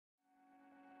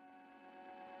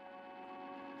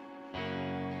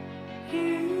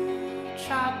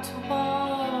tried to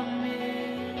warn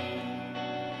me.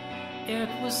 It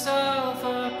was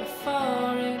over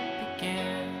before it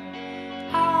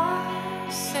began. I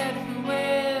said, who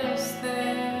is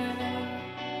there?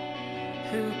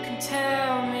 Who can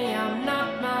tell me I'm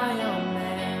not my own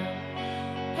man?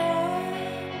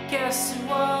 And guess it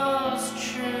was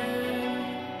true.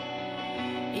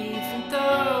 Even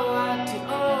though I do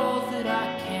all that I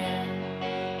can,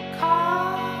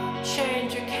 can't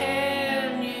change or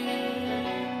can you?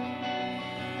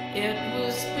 It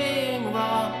was being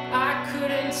wrong, I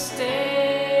couldn't stand.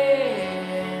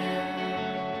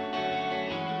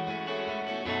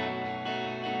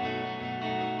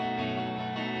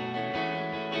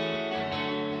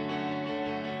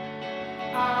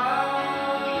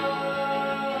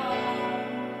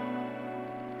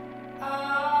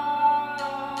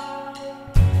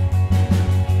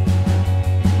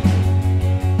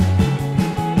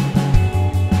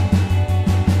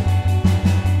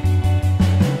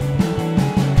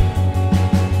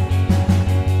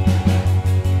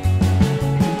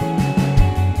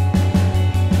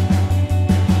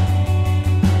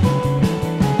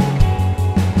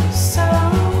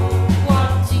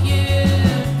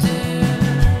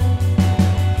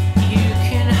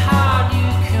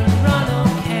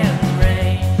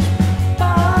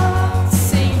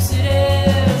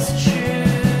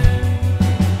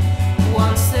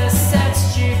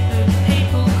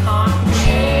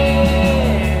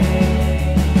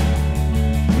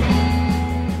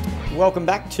 Welcome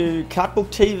back to Kartbook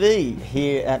TV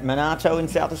here at Monarto in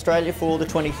South Australia for the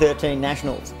 2013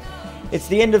 Nationals. It's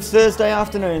the end of Thursday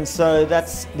afternoon, so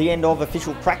that's the end of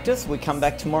official practice. We come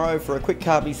back tomorrow for a quick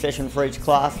carby session for each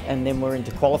class and then we're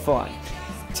into qualifying.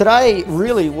 Today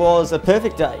really was a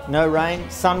perfect day. No rain,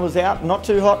 sun was out, not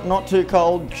too hot, not too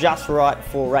cold, just right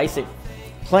for racing.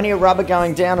 Plenty of rubber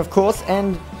going down, of course,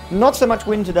 and not so much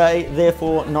wind today,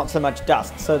 therefore not so much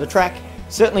dust. So the track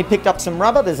certainly picked up some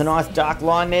rubber. There's a nice dark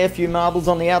line there, a few marbles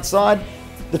on the outside.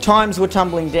 The times were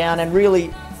tumbling down and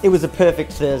really it was a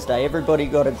perfect Thursday. Everybody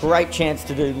got a great chance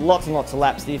to do lots and lots of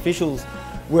laps. The officials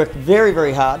worked very,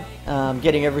 very hard,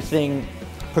 getting everything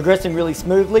progressing really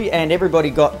smoothly, and everybody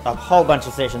got a whole bunch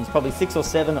of sessions, probably 6 or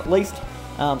 7 at least.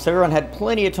 So everyone had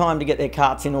plenty of time to get their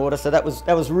karts in order, so that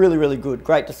was really, really good.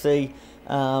 Great to see.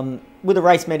 With a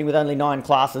race meeting with only 9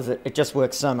 classes, it just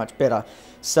works so much better.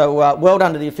 So well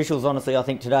done to the officials, honestly. I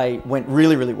think today went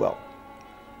really, really well.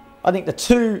 I think the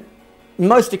 2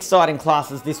 most exciting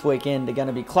classes this weekend are going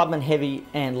to be Clubman Heavy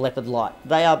and Leopard Light.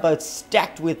 They are both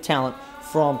stacked with talent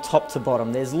from top to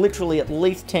bottom. There's literally at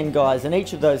least 10 guys in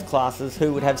each of those classes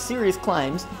who would have serious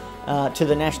claims to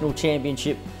the National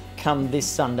Championship come this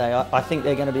Sunday. I think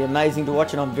they're going to be amazing to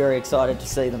watch and I'm very excited to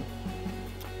see them.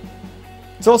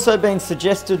 It's also been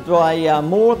suggested by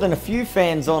more than a few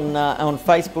fans on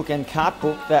Facebook and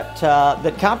Kartbook that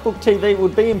Kartbook TV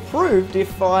would be improved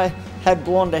if I had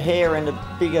blonder hair and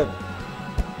a bigger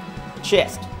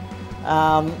chest.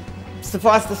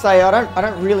 Suffice to say, I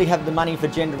don't really have the money for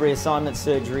gender reassignment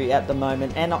surgery at the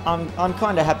moment, and I'm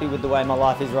kind of happy with the way my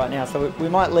life is right now. So we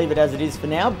might leave it as it is for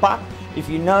now. But if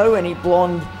you know any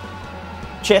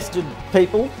blonde-chested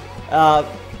people,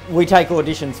 we take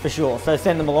auditions for sure. So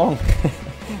send them along.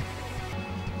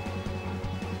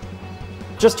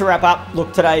 Just to wrap up,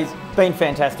 look, today's been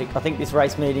fantastic. I think this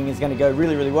race meeting is going to go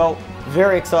really, really well.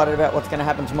 Very excited about what's going to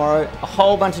happen tomorrow. A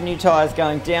whole bunch of new tyres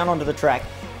going down onto the track.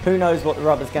 Who knows what the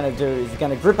rubber's going to do? Is it going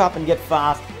to grip up and get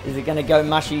fast? Is it going to go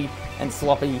mushy and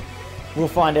sloppy? We'll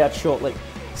find out shortly.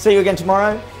 See you again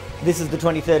tomorrow. This is the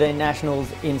 2013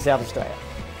 Nationals in South Australia.